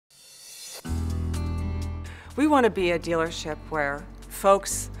We want to be a dealership where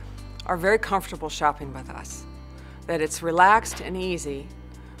folks are very comfortable shopping with us, that it's relaxed and easy,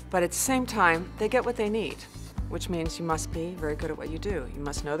 but at the same time, they get what they need, which means you must be very good at what you do. You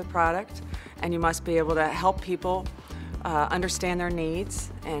must know the product, and you must be able to help people understand their needs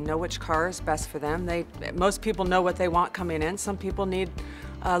and know which car is best for them. Most people know what they want coming in. Some people need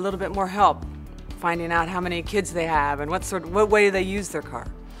a little bit more help finding out how many kids they have and what way they use their car.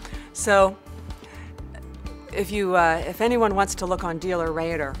 So if anyone wants to look on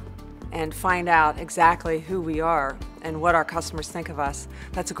DealerRater and find out exactly who we are and what our customers think of us,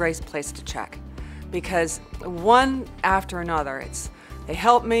 that's a great place to check. Because one after another, they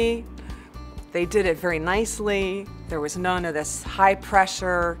helped me, they did it very nicely, there was none of this high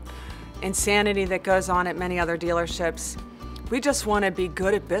pressure insanity that goes on at many other dealerships. We just want to be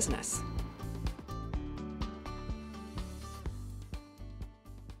good at business.